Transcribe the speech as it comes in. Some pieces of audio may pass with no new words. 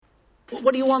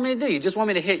What do you want me to do? You just want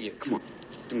me to hit you? Come on,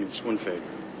 do me this one favor.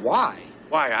 Why?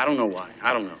 Why? I don't know why.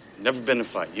 I don't know. Never been in a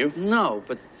fight. You? No,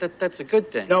 but that's a good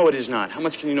thing. No, it is not. How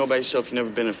much can you know about yourself? You've never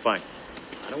been in a fight.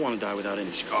 I don't want to die without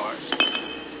any scars.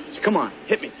 So come on,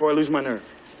 hit me before I lose my nerve.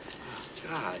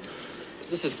 God,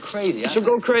 this is crazy. So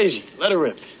go crazy. Let her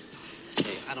rip.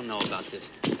 Hey, I don't know about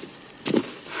this.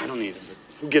 I don't either, but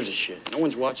who gives a shit? No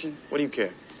one's watching. What do you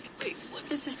care? Wait,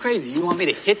 this is crazy. You want me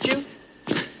to hit you?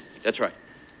 That's right.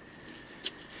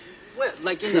 What,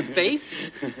 like in the face?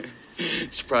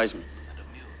 Surprise me. And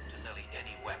immune to nearly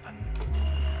any weapon.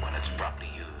 When it's properly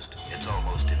used, it's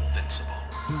almost invincible.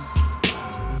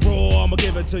 Raw, I'ma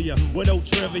give it to you with no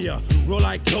trivia. Roll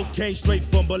like cocaine straight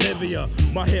from Bolivia.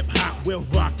 My hip hop will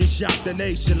rock and shock the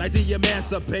nation like the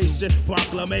Emancipation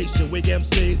Proclamation. Wig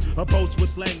MCs approach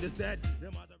with slang that's dead.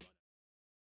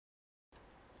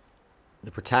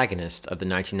 The protagonist of the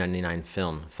 1999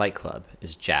 film Fight Club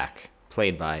is Jack,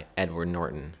 played by Edward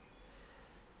Norton.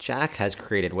 Jack has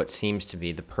created what seems to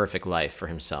be the perfect life for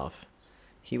himself.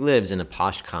 He lives in a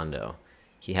posh condo.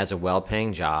 He has a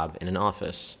well-paying job in an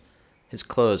office. His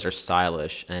clothes are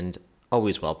stylish and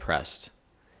always well-pressed.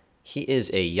 He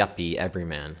is a yuppie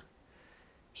everyman.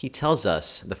 He tells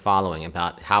us the following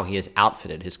about how he has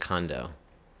outfitted his condo.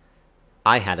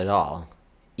 I had it all,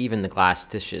 even the glass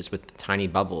dishes with the tiny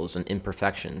bubbles and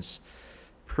imperfections,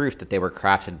 proof that they were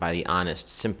crafted by the honest,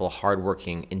 simple,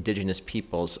 hard-working indigenous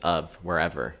peoples of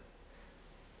wherever.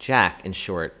 Jack, in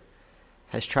short,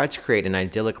 has tried to create an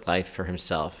idyllic life for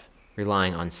himself,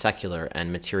 relying on secular and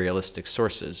materialistic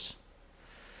sources.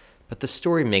 But the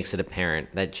story makes it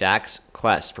apparent that Jack's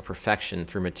quest for perfection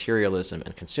through materialism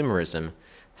and consumerism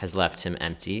has left him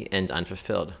empty and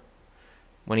unfulfilled.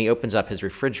 When he opens up his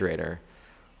refrigerator,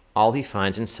 all he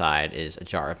finds inside is a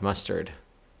jar of mustard,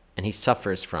 and he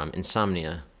suffers from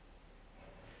insomnia.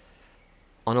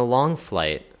 On a long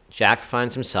flight, Jack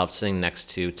finds himself sitting next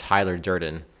to Tyler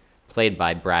Durden, played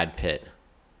by Brad Pitt.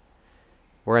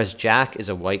 Whereas Jack is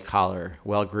a white-collar,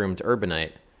 well-groomed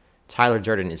urbanite, Tyler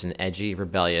Durden is an edgy,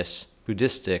 rebellious,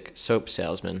 Buddhistic soap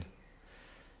salesman.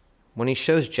 When he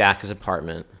shows Jack his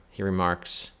apartment, he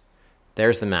remarks,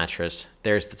 "There's the mattress,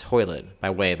 there's the toilet," by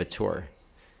way of a tour.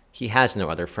 He has no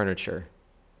other furniture.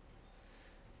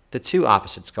 The two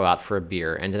opposites go out for a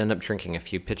beer and end up drinking a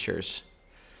few pitchers.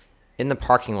 In the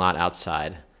parking lot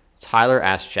outside, Tyler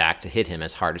asks Jack to hit him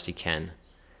as hard as he can.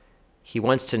 He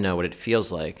wants to know what it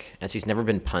feels like, as he's never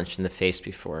been punched in the face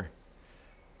before.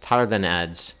 Tyler then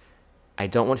adds, "I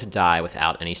don't want to die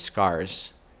without any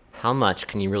scars. How much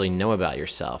can you really know about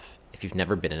yourself if you've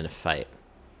never been in a fight?"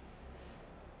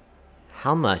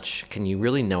 How much can you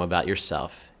really know about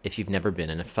yourself if you've never been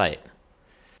in a fight?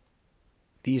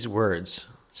 These words,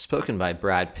 spoken by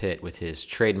Brad Pitt with his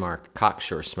trademark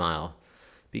cocksure smile,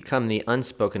 become the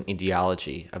unspoken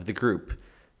ideology of the group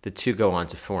the two go on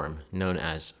to form, known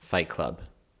as Fight Club.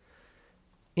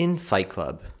 In Fight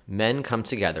Club, men come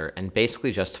together and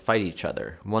basically just fight each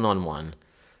other, one-on-one,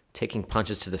 taking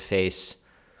punches to the face,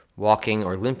 walking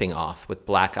or limping off with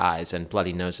black eyes and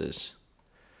bloody noses.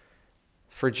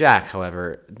 For Jack,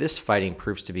 however, this fighting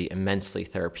proves to be immensely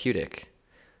therapeutic.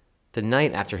 The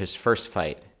night after his first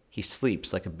fight, he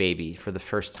sleeps like a baby for the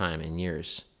first time in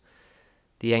years.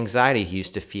 The anxiety he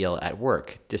used to feel at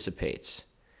work dissipates.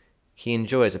 He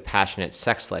enjoys a passionate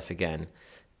sex life again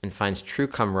and finds true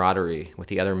camaraderie with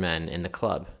the other men in the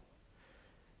club.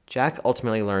 Jack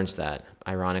ultimately learns that,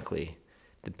 ironically,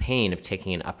 the pain of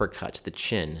taking an uppercut to the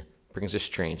chin brings a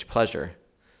strange pleasure.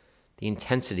 The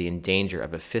intensity and danger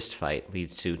of a fistfight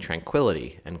leads to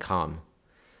tranquility and calm.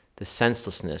 The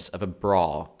senselessness of a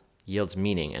brawl yields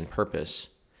meaning and purpose.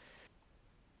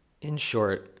 In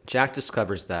short, Jack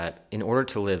discovers that in order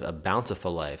to live a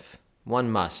bountiful life,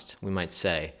 one must, we might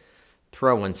say,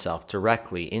 throw oneself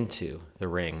directly into the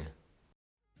ring.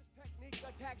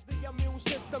 Attacks the immune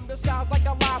system, disguised like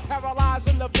a lie,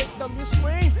 paralyzing the victim. You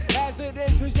scream as it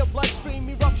enters your bloodstream,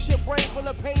 erupts your brain from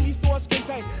the pain these thoughts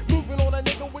contain. Moving on a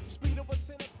nigga with the speed of a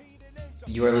centipede.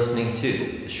 You are listening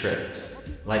to The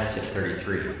Shrift, Life Tip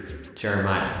 33,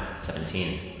 Jeremiah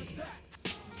 17.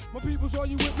 My people's, are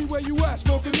you with me where you at?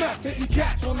 Smoking meth, hitting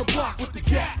cats on the block with the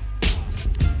gap.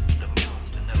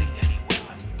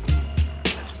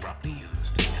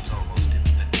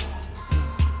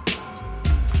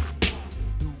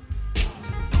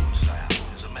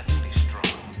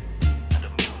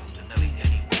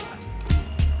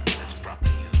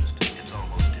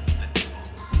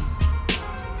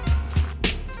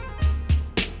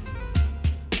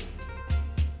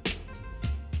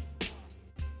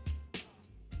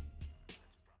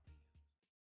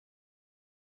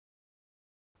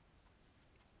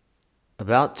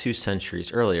 About 2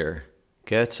 centuries earlier,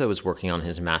 Goethe was working on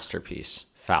his masterpiece,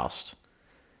 Faust.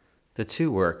 The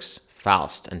two works,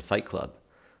 Faust and Fight Club,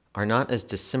 are not as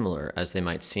dissimilar as they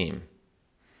might seem.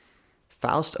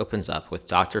 Faust opens up with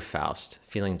Dr. Faust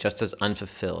feeling just as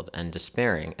unfulfilled and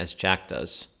despairing as Jack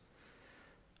does.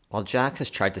 While Jack has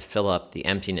tried to fill up the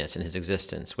emptiness in his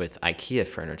existence with IKEA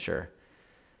furniture,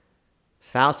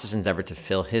 Faust has endeavored to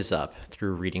fill his up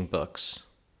through reading books.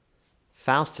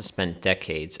 Faust has spent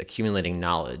decades accumulating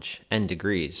knowledge and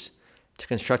degrees to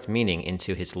construct meaning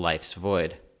into his life's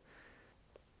void.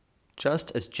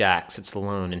 Just as Jack sits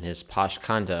alone in his posh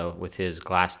condo with his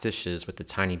glass dishes with the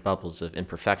tiny bubbles of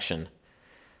imperfection,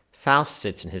 Faust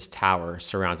sits in his tower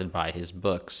surrounded by his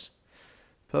books.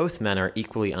 Both men are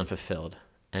equally unfulfilled,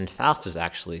 and Faust is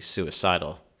actually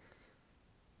suicidal.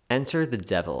 Enter the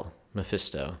devil,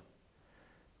 Mephisto,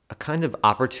 a kind of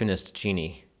opportunist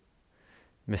genie.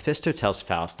 Mephisto tells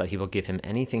Faust that he will give him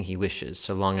anything he wishes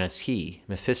so long as he,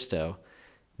 Mephisto,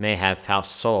 may have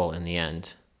Faust's soul in the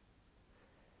end.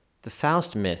 The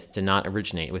Faust myth did not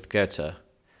originate with Goethe.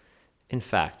 In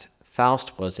fact,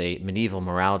 Faust was a medieval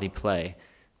morality play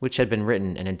which had been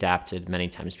written and adapted many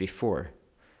times before.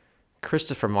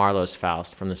 Christopher Marlowe's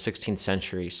Faust from the 16th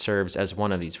century serves as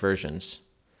one of these versions.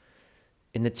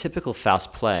 In the typical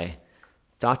Faust play,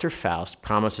 Dr. Faust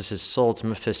promises his soul to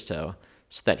Mephisto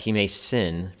so that he may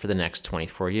sin for the next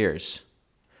 24 years.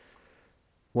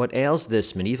 What ails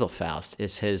this medieval Faust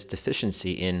is his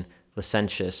deficiency in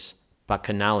licentious,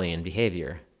 bacchanalian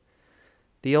behavior.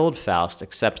 The old Faust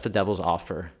accepts the devil's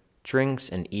offer, drinks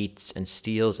and eats and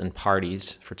steals and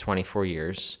parties for 24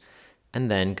 years, and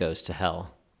then goes to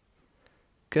hell.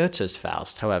 Goethe's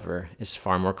Faust, however, is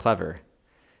far more clever.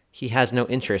 He has no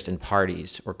interest in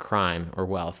parties or crime or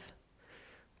wealth.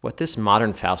 What this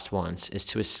modern Faust wants is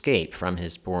to escape from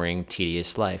his boring,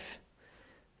 tedious life.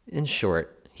 In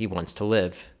short, he wants to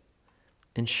live.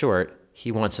 In short,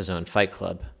 he wants his own fight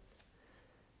club.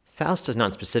 Faust does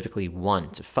not specifically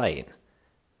want to fight.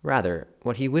 Rather,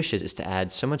 what he wishes is to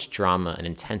add so much drama and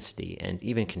intensity and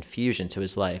even confusion to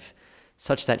his life,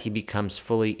 such that he becomes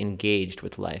fully engaged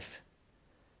with life.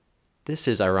 This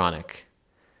is ironic.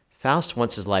 Faust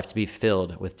wants his life to be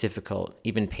filled with difficult,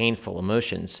 even painful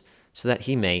emotions, so that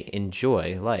he may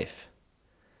enjoy life.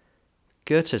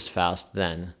 Goethe's Faust,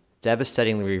 then,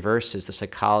 devastatingly reverses the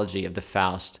psychology of the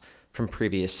Faust from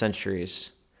previous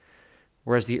centuries.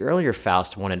 Whereas the earlier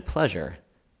Faust wanted pleasure,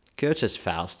 Goethe's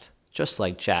Faust, just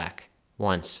like Jack,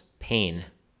 wants pain.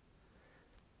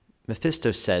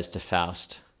 Mephisto says to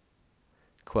Faust,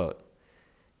 quote,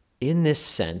 "In this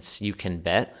sense you can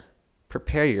bet,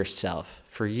 prepare yourself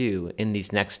for you in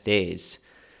these next days.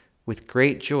 With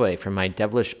great joy from my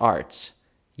devilish arts,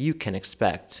 you can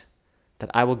expect that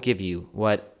I will give you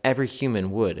what every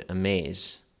human would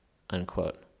amaze."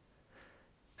 Unquote.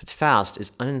 But Faust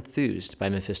is unenthused by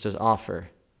Mephisto's offer.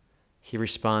 He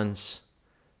responds,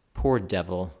 "Poor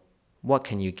devil, what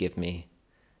can you give me?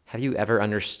 Have you ever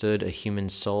understood a human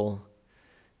soul?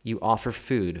 You offer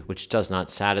food which does not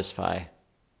satisfy."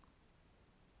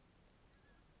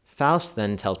 Faust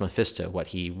then tells Mephisto what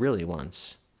he really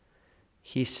wants.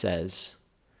 He says,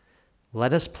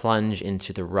 "Let us plunge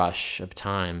into the rush of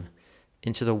time,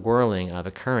 into the whirling of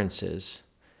occurrences.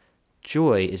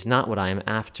 Joy is not what I am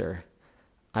after.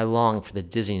 I long for the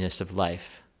dizziness of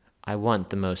life. I want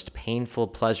the most painful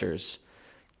pleasures,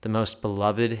 the most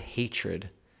beloved hatred,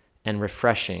 and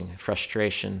refreshing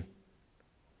frustration."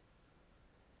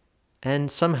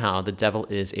 And somehow the devil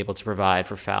is able to provide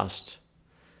for Faust.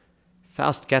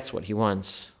 Faust gets what he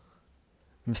wants.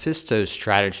 Mephisto's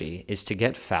strategy is to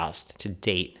get Faust to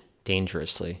date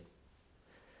dangerously.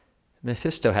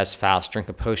 Mephisto has Faust drink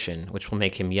a potion which will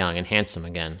make him young and handsome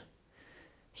again.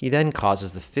 He then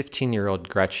causes the 15-year-old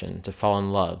Gretchen to fall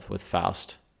in love with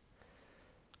Faust.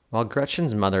 While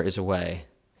Gretchen's mother is away,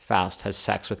 Faust has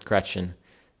sex with Gretchen,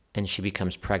 and she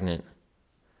becomes pregnant.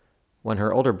 When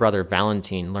her older brother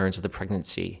Valentine learns of the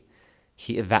pregnancy,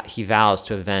 he vows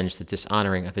to avenge the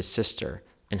dishonoring of his sister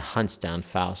and hunts down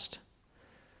Faust.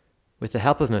 With the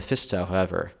help of Mephisto,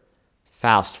 however,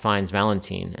 Faust finds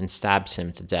Valentine and stabs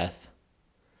him to death.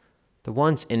 The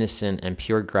once innocent and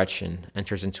pure Gretchen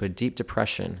enters into a deep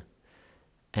depression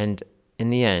and, in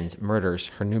the end, murders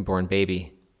her newborn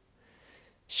baby.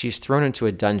 She is thrown into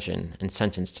a dungeon and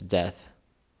sentenced to death.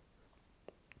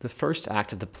 The first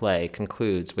act of the play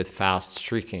concludes with Faust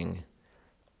shrieking,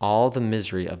 "All the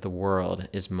misery of the world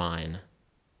is mine."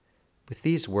 With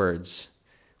these words,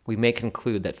 we may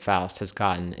conclude that Faust has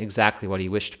gotten exactly what he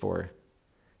wished for.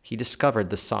 He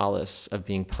discovered the solace of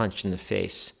being punched in the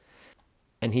face,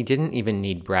 and he didn't even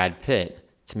need Brad Pitt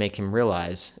to make him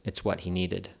realize it's what he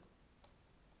needed.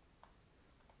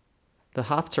 The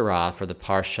Haftarah for the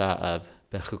Parsha of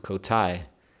Bechukotai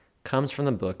comes from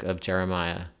the book of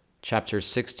Jeremiah, chapters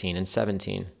 16 and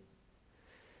 17.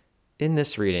 In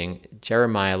this reading,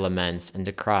 Jeremiah laments and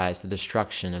decries the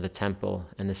destruction of the temple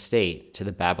and the state to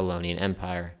the Babylonian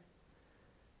Empire.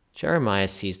 Jeremiah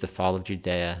sees the fall of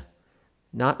Judea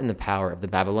not in the power of the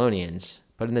Babylonians,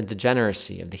 but in the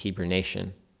degeneracy of the Hebrew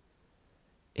nation.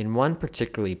 In one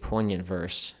particularly poignant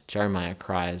verse, Jeremiah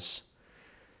cries,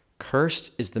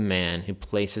 "Cursed is the man who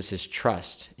places his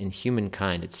trust in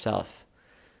humankind itself,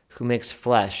 who makes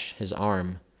flesh his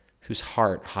arm, whose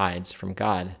heart hides from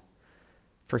God.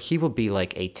 For he will be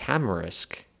like a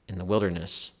tamarisk in the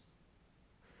wilderness."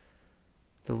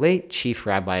 The late Chief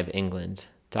Rabbi of England,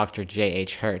 Dr.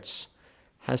 J.H. Hertz,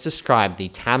 has described the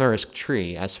tamarisk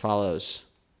tree as follows,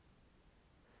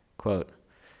 quote,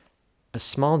 "A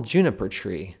small juniper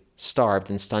tree, starved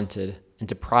and stunted, and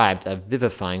deprived of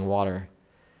vivifying water,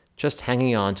 just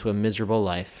hanging on to a miserable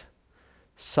life.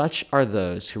 Such are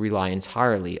those who rely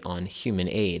entirely on human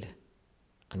aid."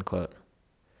 Unquote.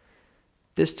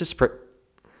 This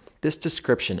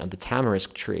description of the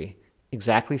tamarisk tree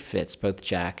exactly fits both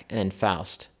Jack and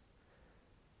Faust.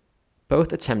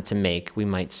 Both attempt to make, we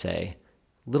might say,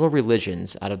 little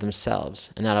religions out of themselves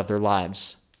and out of their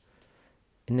lives.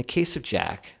 In the case of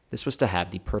Jack, this was to have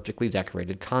the perfectly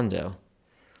decorated condo.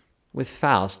 With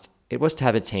Faust, it was to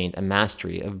have attained a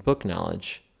mastery of book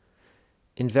knowledge.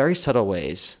 In very subtle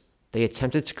ways, they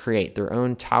attempted to create their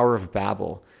own Tower of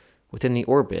Babel within the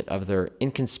orbit of their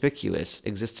inconspicuous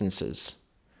existences.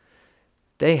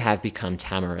 They have become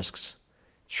tamarisks,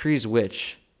 trees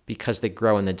which, because they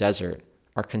grow in the desert,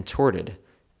 are contorted,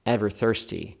 ever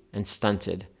thirsty, and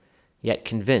stunted, yet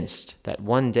convinced that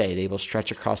one day they will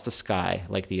stretch across the sky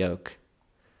like the oak.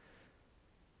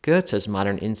 Goethe's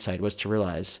modern insight was to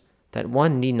realize that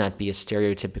one need not be a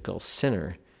stereotypical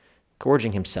sinner,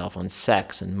 gorging himself on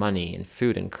sex and money and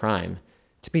food and crime,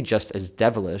 to be just as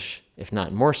devilish, if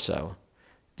not more so,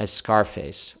 as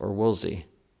Scarface or Woolsey.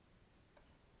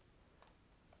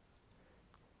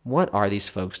 What are these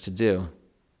folks to do?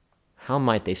 How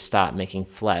might they stop making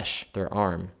flesh their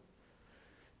arm?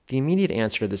 The immediate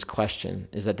answer to this question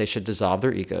is that they should dissolve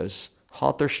their egos,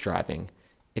 halt their striving,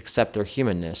 accept their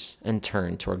humanness, and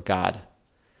turn toward God.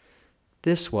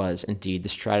 This was indeed the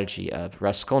strategy of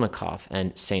Raskolnikov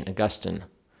and St. Augustine.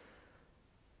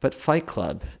 But Fight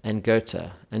Club and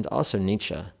Goethe, and also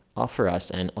Nietzsche, offer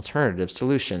us an alternative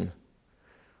solution.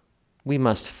 We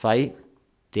must fight,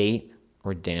 date,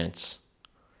 or dance.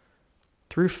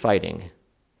 Through fighting,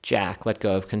 Jack let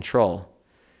go of control.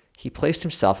 He placed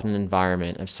himself in an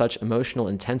environment of such emotional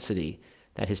intensity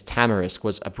that his tamarisk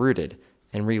was uprooted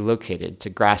and relocated to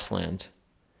grassland.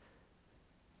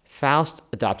 Faust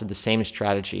adopted the same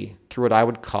strategy through what I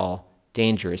would call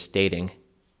dangerous dating.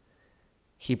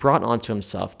 He brought onto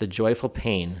himself the joyful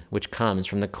pain which comes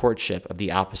from the courtship of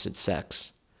the opposite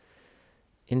sex.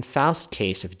 In Faust's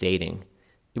case of dating,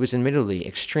 it was admittedly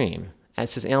extreme,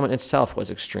 as his ailment itself was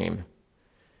extreme.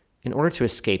 In order to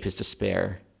escape his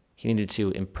despair, he needed to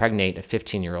impregnate a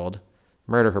 15-year-old,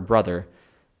 murder her brother,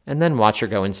 and then watch her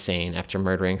go insane after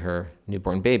murdering her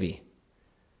newborn baby.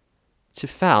 To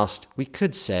Faust, we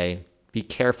could say, be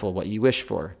careful what you wish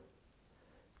for.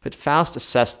 But Faust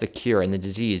assessed the cure and the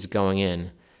disease going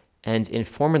in, and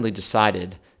informedly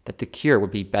decided that the cure would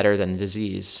be better than the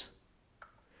disease.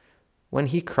 When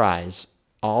he cries,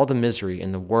 "All the misery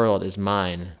in the world is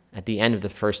mine," at the end of the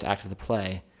first act of the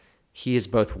play, he is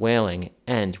both wailing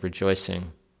and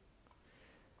rejoicing.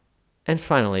 And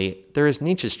finally, there is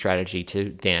Nietzsche's strategy to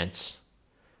dance.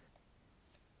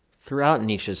 Throughout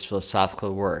Nietzsche's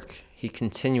philosophical work, he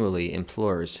continually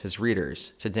implores his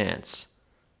readers to dance.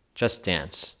 Just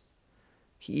dance.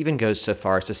 He even goes so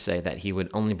far as to say that he would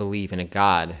only believe in a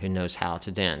God who knows how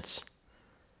to dance.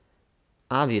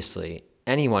 Obviously,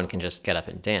 anyone can just get up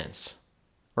and dance.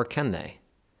 Or can they?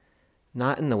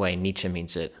 Not in the way Nietzsche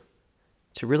means it.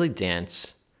 To really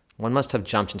dance, one must have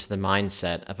jumped into the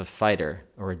mindset of a fighter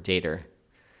or a dater.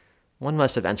 One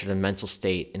must have entered a mental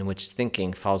state in which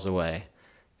thinking falls away,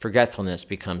 forgetfulness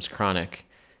becomes chronic,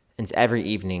 and every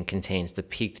evening contains the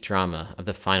peaked drama of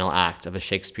the final act of a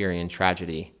Shakespearean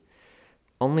tragedy.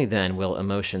 Only then will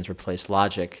emotions replace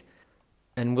logic,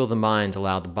 and will the mind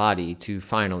allow the body to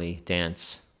finally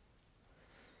dance.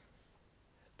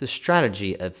 The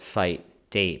strategy of fight,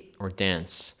 date, or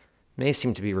dance may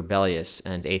seem to be rebellious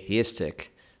and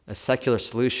atheistic, a secular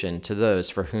solution to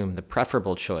those for whom the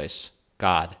preferable choice,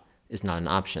 God, is not an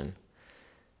option.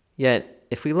 Yet,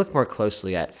 if we look more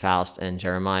closely at Faust and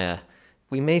Jeremiah,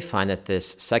 we may find that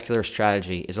this secular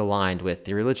strategy is aligned with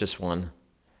the religious one.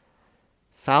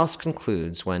 Faust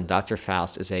concludes when Dr.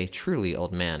 Faust is a truly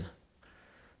old man.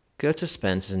 Goethe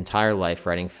spends his entire life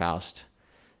writing Faust,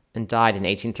 and died in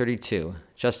 1832,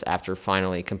 just after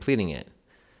finally completing it.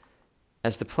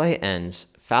 As the play ends,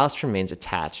 Faust remains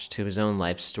attached to his own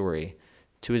life story,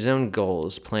 to his own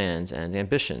goals, plans, and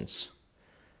ambitions.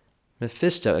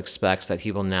 Mephisto expects that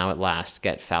he will now at last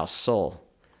get Faust's soul.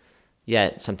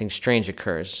 Yet something strange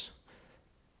occurs.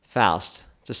 Faust,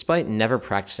 despite never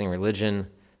practicing religion,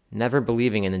 never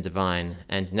believing in the divine,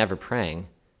 and never praying,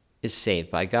 is saved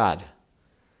by God.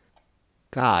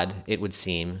 God, it would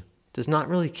seem, does not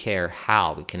really care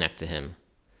how we connect to him.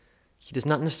 He does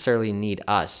not necessarily need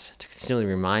us to continually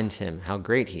remind him how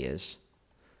great he is.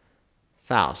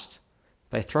 Faust,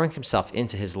 by throwing himself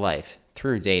into his life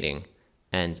through dating,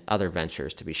 and other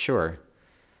ventures to be sure,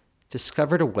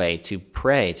 discovered a way to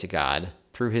pray to God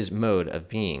through his mode of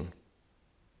being.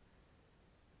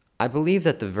 I believe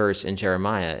that the verse in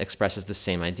Jeremiah expresses the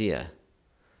same idea.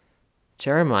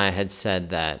 Jeremiah had said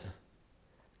that,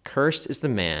 "Cursed is the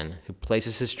man who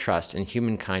places his trust in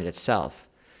humankind itself,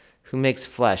 who makes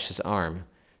flesh his arm,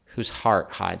 whose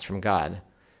heart hides from God,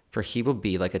 for he will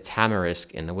be like a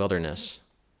tamarisk in the wilderness."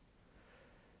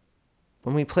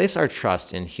 When we place our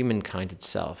trust in humankind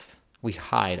itself, we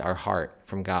hide our heart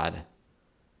from God.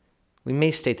 We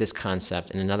may state this concept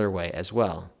in another way as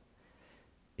well.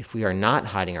 If we are not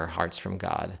hiding our hearts from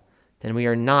God, then we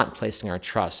are not placing our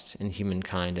trust in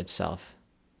humankind itself.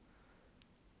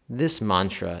 This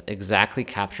mantra exactly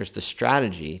captures the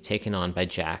strategy taken on by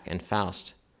Jack and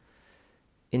Faust.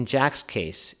 In Jack's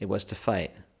case, it was to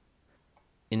fight.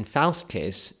 In Faust's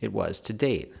case, it was to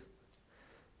date.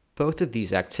 Both of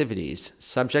these activities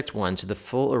subject one to the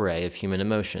full array of human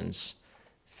emotions: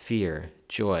 fear,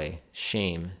 joy,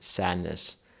 shame,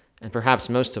 sadness, and perhaps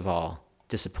most of all,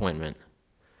 disappointment.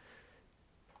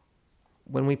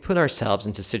 When we put ourselves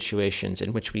into situations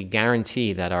in which we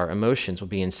guarantee that our emotions will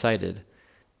be incited,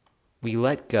 we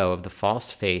let go of the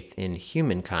false faith in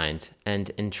humankind and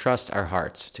entrust our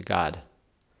hearts to God.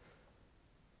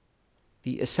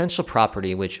 The essential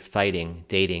property which fighting,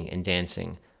 dating, and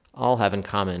dancing all have in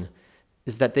common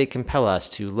is that they compel us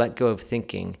to let go of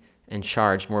thinking and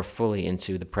charge more fully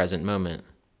into the present moment.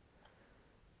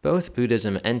 Both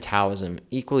Buddhism and Taoism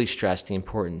equally stress the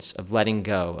importance of letting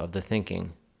go of the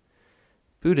thinking.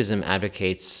 Buddhism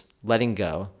advocates letting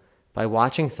go by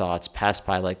watching thoughts pass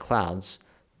by like clouds,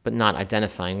 but not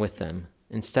identifying with them,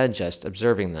 instead just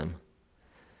observing them.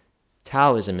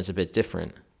 Taoism is a bit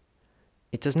different.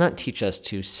 It does not teach us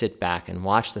to sit back and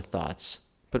watch the thoughts,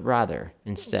 but rather,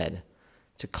 instead,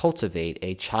 to cultivate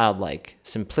a childlike,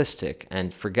 simplistic,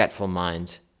 and forgetful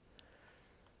mind.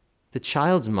 The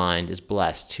child's mind is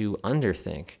blessed to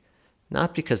underthink,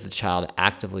 not because the child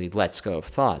actively lets go of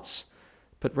thoughts,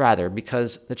 but rather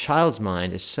because the child's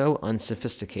mind is so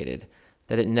unsophisticated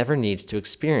that it never needs to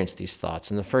experience these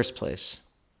thoughts in the first place.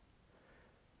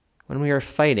 When we are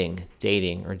fighting,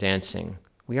 dating, or dancing,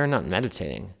 we are not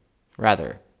meditating.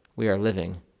 Rather, we are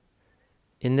living.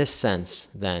 In this sense,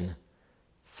 then,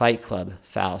 Fight Club,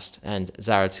 Faust, and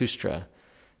Zarathustra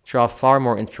draw far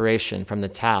more inspiration from the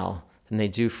Tao than they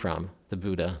do from the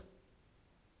Buddha.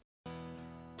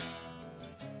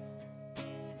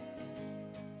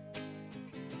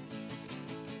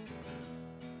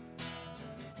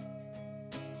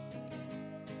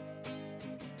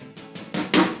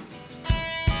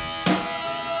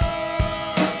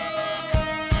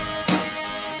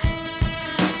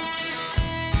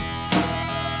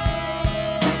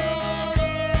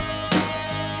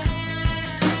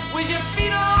 With your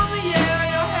feet on the air,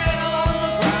 your head on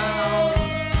the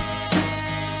ground.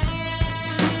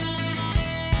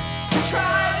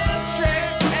 Try